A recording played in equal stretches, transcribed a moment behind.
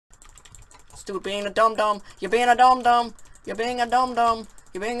Stupid being a dum-dum. You're being a dum-dum. You're being a dum-dum.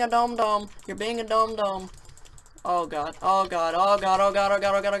 You're being a dum-dum. You're being a dum-dum. Oh god. Oh god. Oh god. Oh god. Oh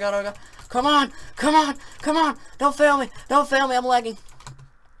god. Oh god. Oh god. Oh god. Come on. Come on. Come on. Don't fail me. Don't fail me. I'm lagging.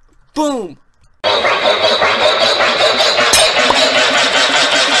 Boom.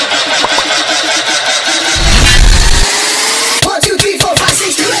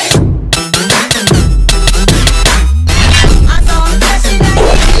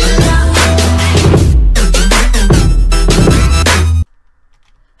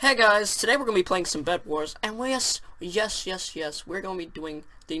 Hey guys, today we're going to be playing some Bed Wars, and yes, we're going to be doing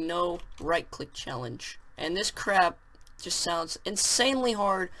the no right click challenge. And this crap just sounds insanely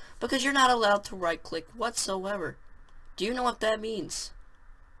hard because you're not allowed to right click whatsoever. Do you know what that means?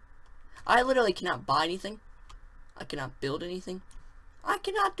 I literally cannot buy anything. I cannot build anything. I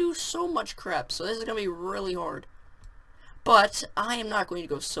cannot do so much crap, so this is going to be really hard. But I am not going to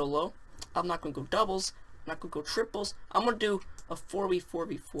go solo. I'm not going to go doubles. I'm not going to go triples. I'm going to do a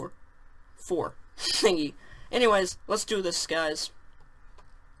 4v4v4 thingy. Anyways, let's do this, guys.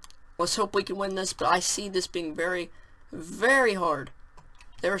 Let's hope we can win this, but I see this being very, very hard.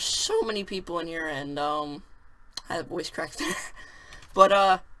 There are so many people in here, and I had a voice crack there.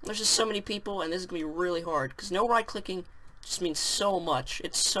 But there's just so many people, and this is gonna be really hard because no right clicking just means so much.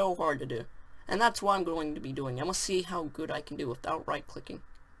 It's so hard to do, and that's what I'm going to be doing. I'm gonna see how good I can do without right clicking.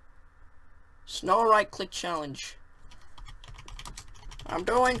 It's no right click challenge. I'm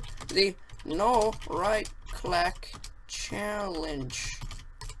doing the no right click challenge.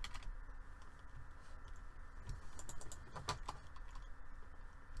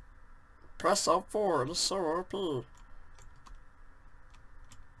 Press L4 to RP.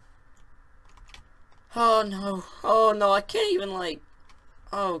 Oh no. Oh no, I can't even like...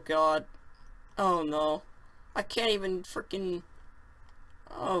 Oh god. Oh no. I can't even freaking...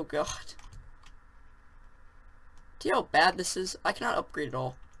 Oh god. Do you know how bad this is? I cannot upgrade at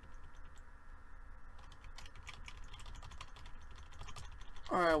all.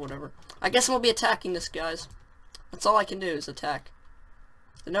 Alright, whatever. I guess I'm gonna be attacking this, guys. That's all I can do is attack.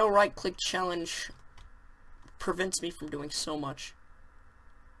 The no right click challenge prevents me from doing so much.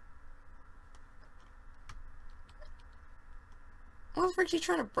 What the frick is he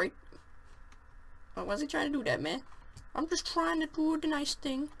trying to break? Why was he trying to do that, man? I'm just trying to do the nice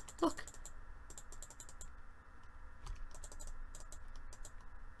thing. Look.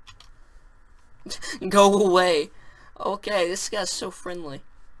 Go away. Okay, this guy's so friendly.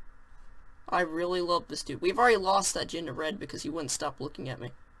 I really love this dude. We've already lost that Gin to Red because he wouldn't stop looking at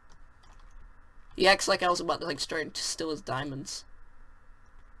me. He acts like I was about to like start to steal his diamonds.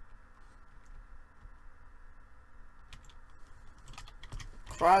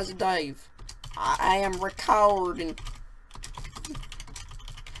 Crazy Dave. I am recording.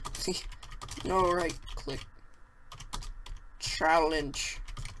 No right click challenge.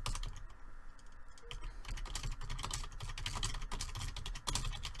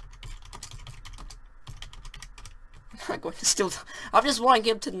 I'm not going to steal. I'm just wanting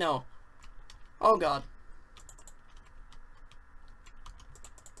him to know. Oh god.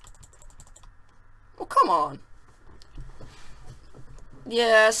 Oh come on.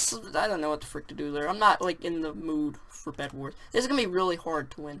 Yes, I don't know what the frick to do there. I'm not like in the mood for Bed Wars. This is gonna be really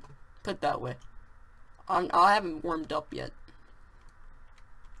hard to win. Put it that way. I haven't warmed up yet.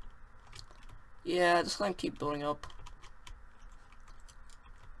 Yeah, just let him keep building up.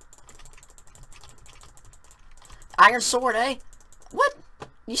 Iron sword, eh? What?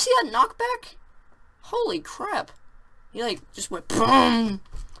 You see that knockback? Holy crap. He like just went boom,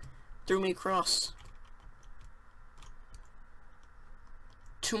 threw me across.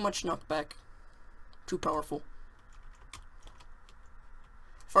 Too much knockback. Too powerful.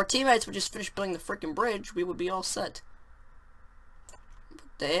 If our teammates would just finish building the freaking bridge, we would be all set. But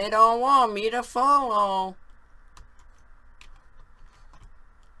they don't want me to follow.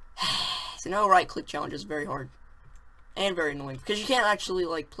 So no right click challenge is very hard. And very annoying, because you can't actually,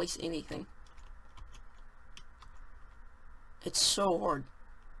 like, place anything. It's so hard.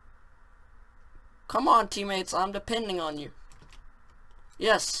 Come on, teammates, I'm depending on you.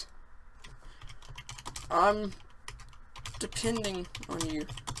 Yes. I'm depending on you,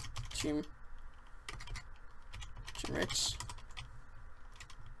 teammates.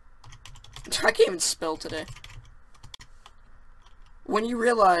 I can't even spell today. When you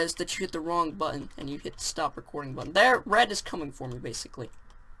realize that you hit the wrong button and you hit the stop recording button. There, red is coming for me, basically.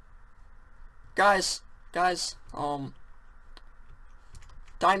 Guys, diamonds.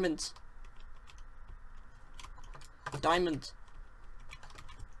 Diamond.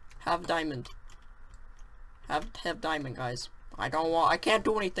 Have diamond. Have diamond, guys. I can't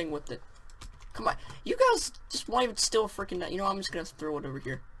do anything with it. Come on. You guys just won't even steal a freaking... You know, I'm just gonna throw it over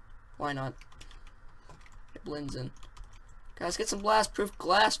here. Why not? It blends in. Guys, get some blast-proof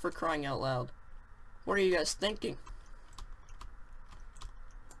glass for crying out loud. What are you guys thinking?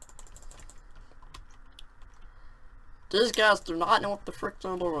 These guys do not know what the frick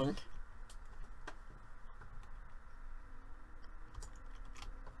they're doing.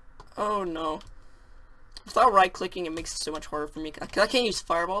 Oh no. Without right-clicking, it makes it so much harder for me. I can't use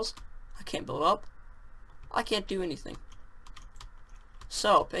fireballs. I can't build up. I can't do anything.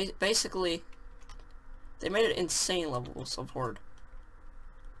 So, basically, they made it insane levels of hard.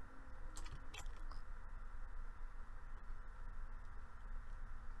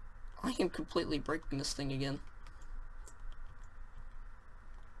 I am completely breaking this thing again.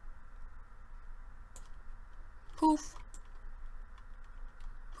 Poof.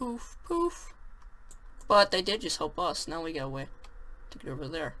 Poof, poof. But they did just help us. Now we got a way to get over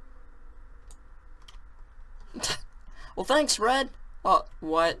there. Well, thanks, Red. Oh,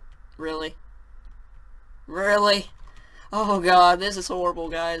 what? Really? Really? Oh god, this is horrible,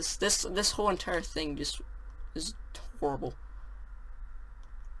 guys. This whole entire thing just is horrible.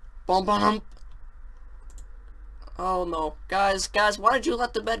 Bum bum. Oh no, guys, why did you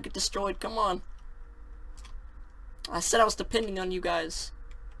let the bed get destroyed? Come on. I said I was depending on you guys.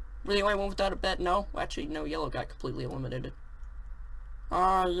 Really, the only one without a bed? No, actually, no. Yellow got completely eliminated.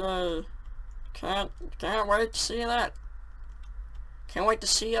 Oh yay! Can't wait to see that. Can't wait to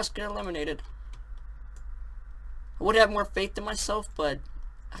see us get eliminated. I would have more faith in myself, but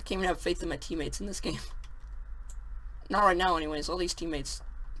I can't even have faith in my teammates in this game. Not right now, anyways. All these teammates,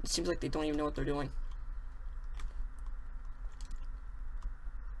 it seems like they don't even know what they're doing.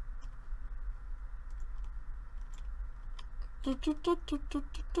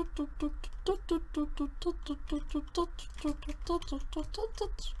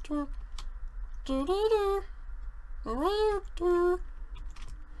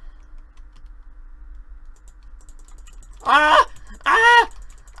 Ah! Ah!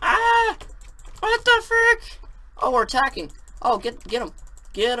 Ah! What the frick? Oh, we're attacking. Oh, get him.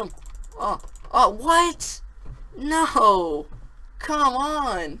 Get him. Oh, what? No. Come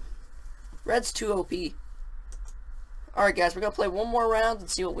on. Red's too OP. Alright, guys, we're gonna play one more round and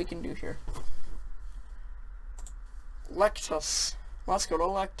see what we can do here. Lectus. Let's go to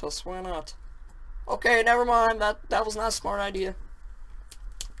Lectus. Why not? Okay, never mind. That was not a smart idea.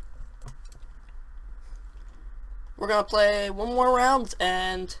 We're gonna play one more round,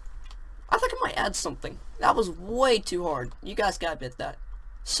 and I think I might add something. That was way too hard. You guys gotta admit that.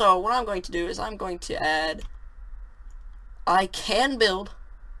 So, what I'm going to do is I'm going to add... I can build,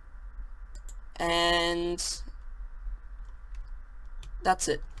 and... that's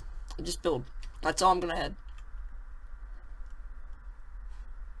it. Just build. That's all I'm gonna add.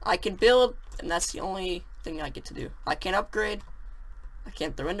 I can build, and that's the only thing I get to do. I can't upgrade. I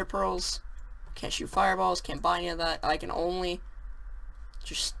can't throw ender pearls. Can't shoot fireballs. Can't buy any of that. I can only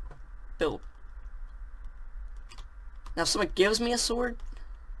just build. Now if someone gives me a sword,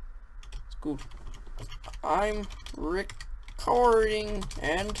 it's good. I'm recording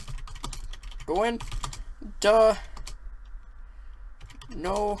and going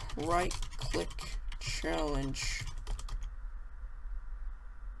no right click challenge.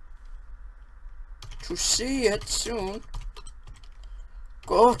 To see it soon.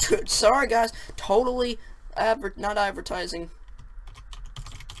 Go to... Sorry guys. Totally not advertising.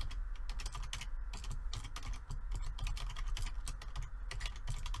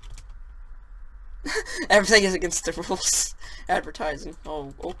 Everything is against the rules. Advertising.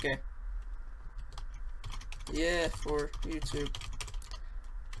 Oh, okay. Yeah, for YouTube.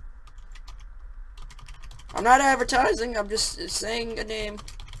 I'm not advertising, I'm just saying a name.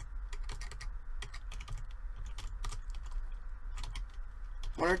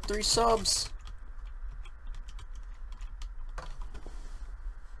 One or 3 subs.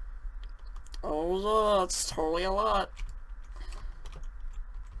 Oh, that's totally a lot.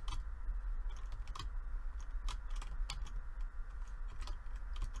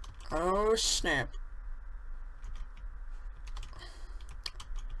 Oh, snap.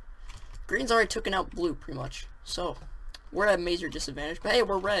 Green's already taken out blue, pretty much. So, we're at a major disadvantage. But hey,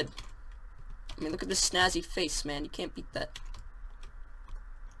 we're red. I mean, look at this snazzy face, man. You can't beat that.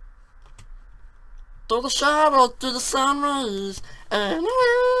 Through the shadow, through the sunrise, and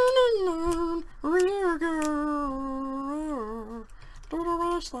on, rear girl. Through the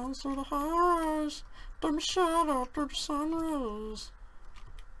wastelands, through the highways, through the shadow, through the sunrise.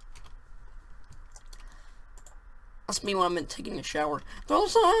 That's me when I'm taking a shower. Through the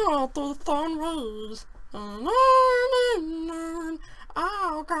shadow, through the sunrise, and on,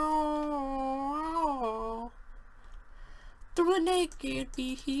 I'll go. through the naked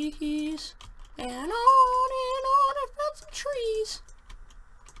bees, and on across the trees.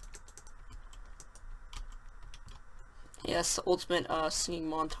 Yes, the ultimate singing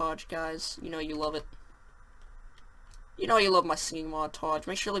montage, guys. You know you love it. You know you love my singing montage.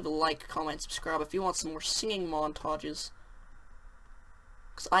 Make sure to leave a like, comment, subscribe if you want some more singing montages.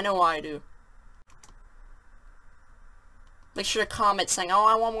 Because I know I do. Make sure to comment saying, oh,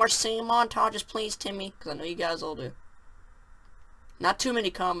 I want more singing montages, please, Timmy. Because I know you guys all do. Not too many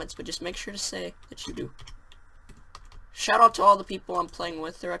comments, but just make sure to say that you do. Shout out to all the people I'm playing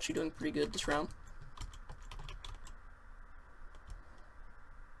with. They're actually doing pretty good this round.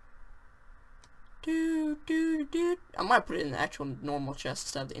 I might put it in the actual normal chest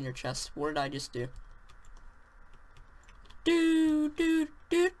instead of the inner chest. What did I just do? Oh,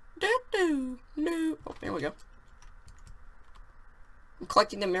 there we go. I'm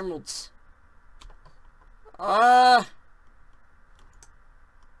collecting them emeralds. I'm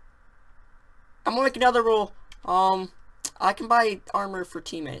gonna make another rule. I can buy armor for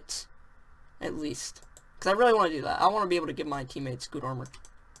teammates. At least. Because I really want to do that. I want to be able to give my teammates good armor.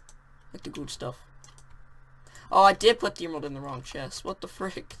 Like the good stuff. Oh, I did put the emerald in the wrong chest. What the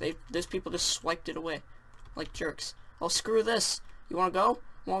frick? Those people just swiped it away. Like jerks. Oh, screw this. You wanna go?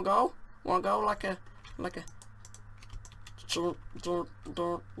 Wanna go? Wanna go like a...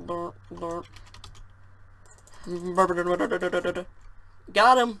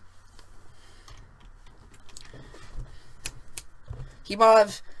 Got him! He might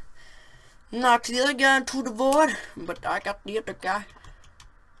have knocked the other guy into the void, but I got the other guy.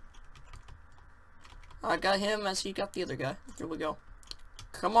 I got him as he got the other guy. Here we go.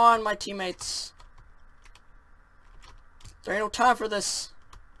 Come on, my teammates. There ain't no time for this.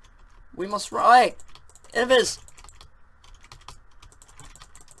 We must run. Hey! Invis!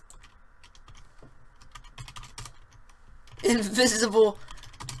 Invisible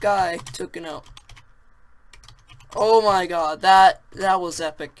guy took it out. Oh my god, that was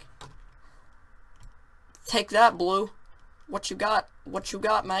epic. Take that, Blue. What you got? What you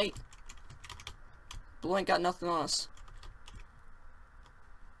got, mate? Blue ain't got nothing on us.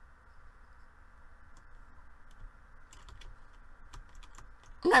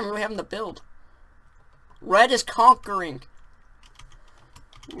 I'm not really having to build. Red is conquering.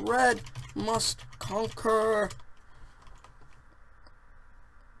 Red must conquer.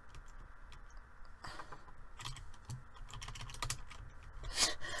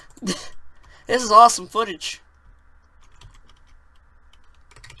 This is awesome footage.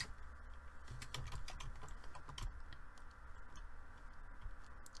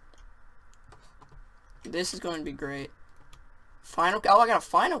 This is going to be great. Final. Oh, I got a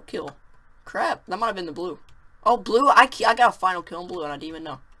final kill. Crap, that might have been the blue. Oh, blue. I got a final kill in blue, and I didn't even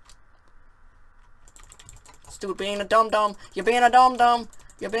know. Stupid being a dum dum. You're being a dum dum.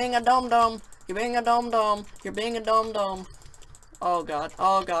 You're being a dum dum. You're being a dum dum. You're being a dum dum. Oh god.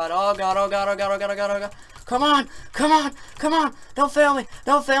 Oh god. Oh god. Oh god. Oh god. Oh god. Oh god. Oh god. Come on. Come on. Come on. Don't fail me.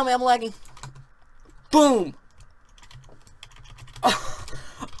 Don't fail me. I'm lagging. Boom. Oh,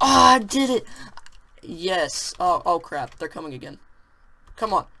 I did it. Yes. Oh crap. They're coming again.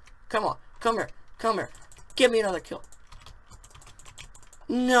 Come on. Come on. Come here. Come here. Give me another kill.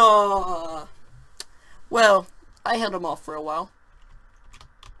 No. Well, I held them off for a while.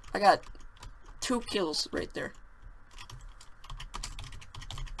 I got 2 kills right there.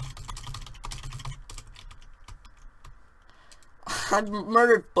 I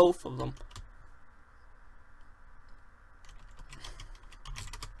murdered both of them.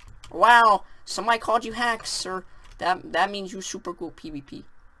 Wow. Somebody called you hacks, sir. That means you super cool PvP.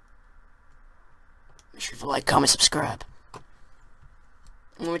 Make sure to like, comment, subscribe. I'm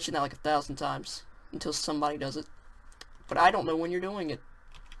gonna mention that like 1,000 times until somebody does it. But I don't know when you're doing it.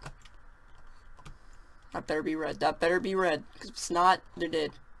 That better be red. That better be red. Because if it's not, they're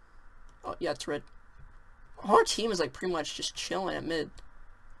dead. Oh, yeah, it's red. Our team is like pretty much just chilling at mid.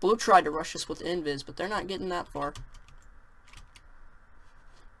 Blue tried to rush us with invis, but they're not getting that far.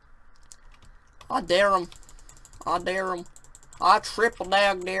 I dare them. I dare them. I triple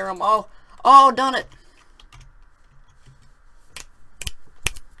dag dare them. Oh, done it.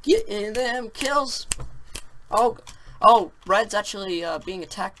 Getting them kills. Oh, red's actually being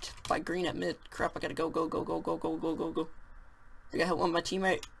attacked by green at mid. Crap, I gotta go. I gotta help out my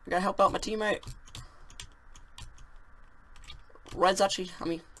teammate. I gotta help out my teammate. Red's actually,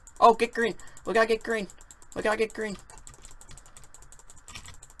 oh, get green. We gotta get green. We gotta get green.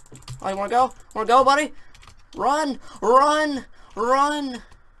 Oh, you wanna go? Wanna go, buddy? Run! Run! Run!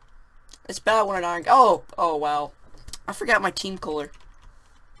 It's bad when an iron... Oh, wow. I forgot my team color.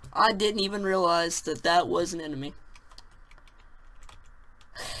 I didn't even realize that that was an enemy.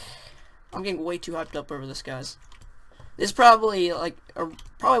 I'm getting way too hyped up over this, guys. This is probably, like,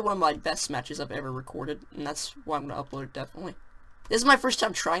 probably one of my best matches I've ever recorded, and that's why I'm going to upload it, definitely. This is my first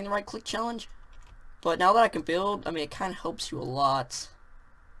time trying the right-click challenge, but now that I can build, I mean, it kind of helps you a lot.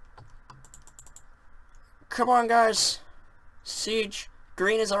 Come on, guys. Siege.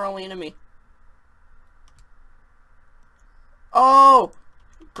 Green is our only enemy. Oh!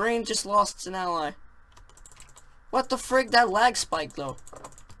 Green just lost an ally. What the frig? That lag spike, though.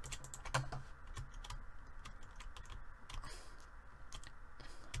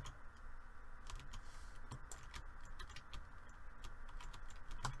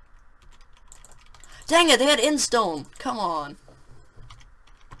 Dang it, they had Endstone. Come on.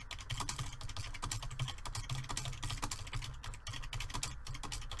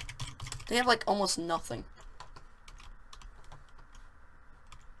 They have, like, almost nothing.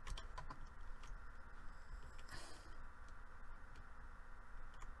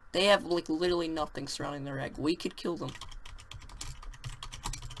 They have, like, literally nothing surrounding their egg. We could kill them.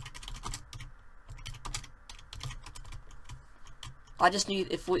 I just need,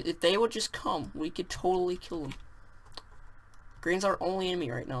 if they would just come, we could totally kill them. Green's our only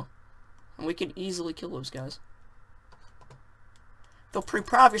enemy right now. And we could easily kill those guys. Feel pretty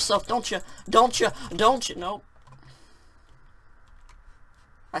proud of yourself, don't you? Don't you? Don't you? Nope.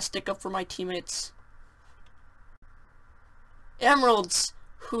 I stick up for my teammates. Emeralds!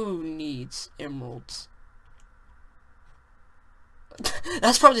 Who needs emeralds?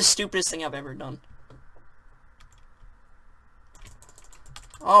 That's probably the stupidest thing I've ever done.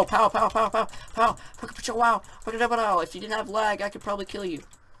 Oh, pow, pow, pow, pow, pow, wow, wow. If you didn't have lag, I could probably kill you.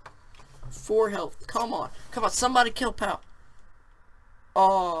 4 health. Come on. Come on, somebody kill Pow.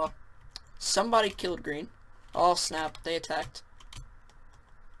 Oh, somebody killed Green. Oh, snap. They attacked.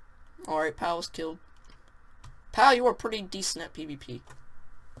 Alright, Pow was killed. Pow, you were pretty decent at PvP.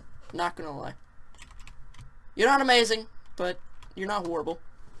 Not gonna lie. You're not amazing, but you're not horrible.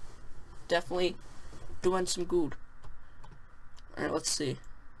 Definitely doing some good. Alright, let's see.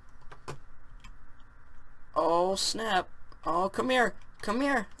 Oh, snap. Oh, come here. Come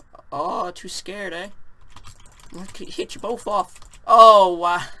here. Oh, too scared, eh? I could hit you both off. Oh,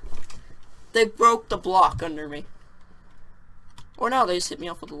 wow. They broke the block under me. Or no, they just hit me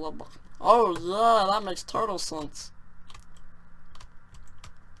off with a love block. Oh, yeah, that makes total sense.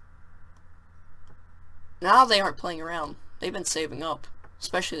 Now they aren't playing around. They've been saving up.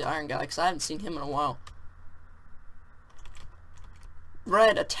 Especially the Iron Guy, because I haven't seen him in a while.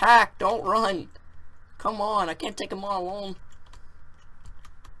 Red, attack! Don't run! Come on, I can't take them all alone.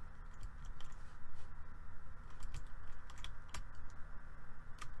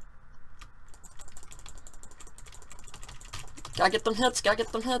 Gotta get them hits, gotta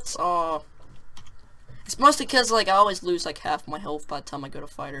get them hits. Oh. It's mostly because, like, I always lose, like, half my health by the time I go to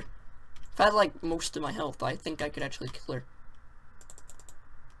fight her. If I had, like, most of my health, I think I could actually kill her.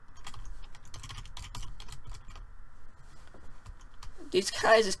 These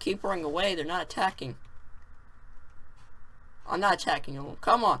guys just keep running away. They're not attacking. I'm not attacking them.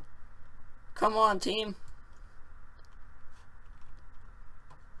 Come on. Come on, team.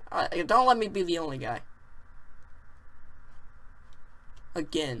 Don't let me be the only guy.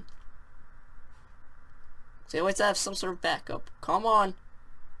 Again. They always have some sort of backup. Come on.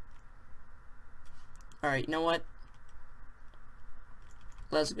 Alright, you know what?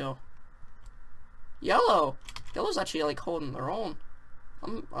 Let's go. Yellow! Yellow's actually, like, holding their own.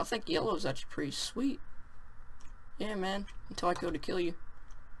 I think yellow's actually pretty sweet. Yeah, man. Until I go to kill you.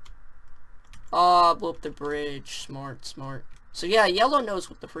 Ah, blew up the bridge. Smart, smart. So yeah, yellow knows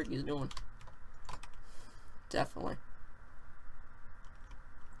what the frick he's doing. Definitely.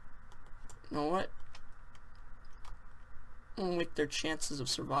 You know what? I'll make their chances of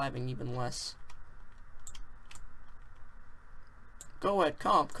surviving even less. Go ahead,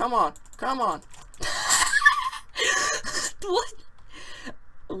 come on, come on. What?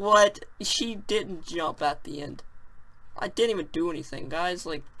 What? She didn't jump at the end. I didn't even do anything, guys.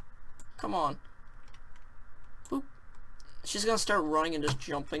 Like, come on. Boop. She's gonna start running and just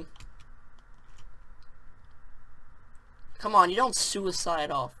jumping. Come on, you don't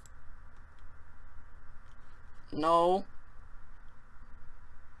suicide off. No.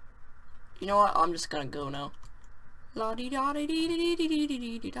 You know what? I'm just gonna go now. La dee da dee dee dee dee dee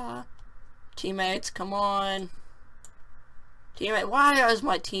dee dee da. Teammates, come on. Teammate, why is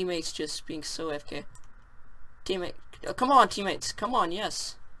my teammates just being so FK? Teammate, come on, teammates, come on,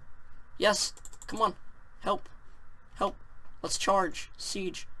 yes. Yes, come on. Help. Help. Let's charge.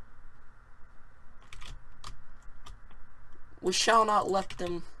 Siege. We shall not let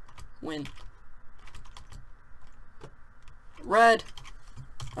them win. Red.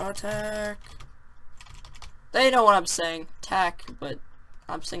 Attack. They know what I'm saying. Attack, but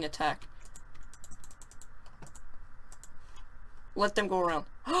I'm saying attack. Let them go around.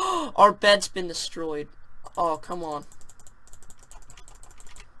 Our bed's been destroyed. Oh, come on.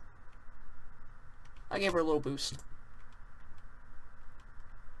 I gave her a little boost.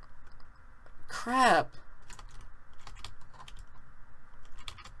 Crap.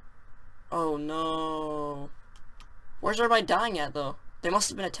 Oh no. Where's everybody dying at though? They must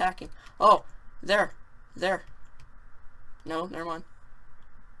have been attacking. Oh, there. There. No, never mind.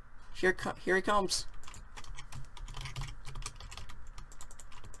 Here he comes.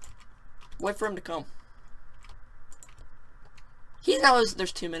 Wait for him to come.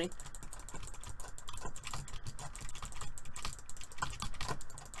 There's too many.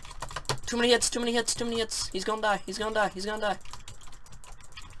 Too many hits, too many hits, too many hits. He's gonna die, he's gonna die, he's gonna die.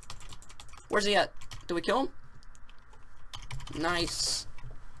 Where's he at? Did we kill him? Nice.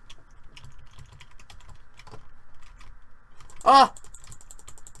 Ah!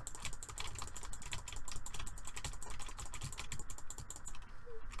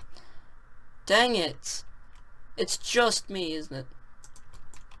 Dang it. It's just me, isn't it?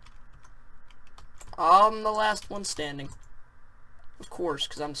 I'm the last one standing. Of course,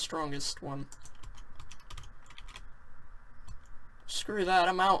 because I'm the strongest one. Screw that,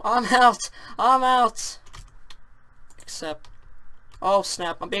 I'm out. I'm out! I'm out! Except... Oh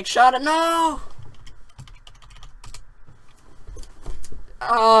snap, I'm being shot at. No!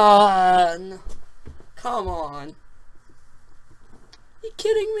 No. Come on. Are you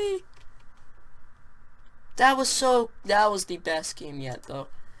kidding me? That was the best game yet, though.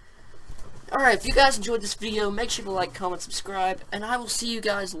 Alright, if you guys enjoyed this video, make sure to like, comment, subscribe, and I will see you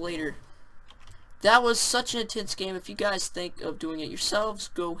guys later. That was such an intense game. If you guys think of doing it yourselves,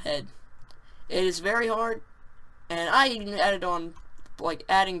 go ahead. It is very hard, and I even added on, like,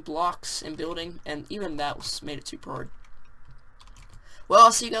 adding blocks and building, and even that made it super hard. Well,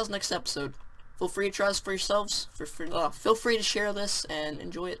 I'll see you guys next episode. Feel free to try this for yourselves. Feel free to share this and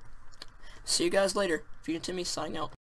enjoy it. See you guys later. Future Timmy signing out.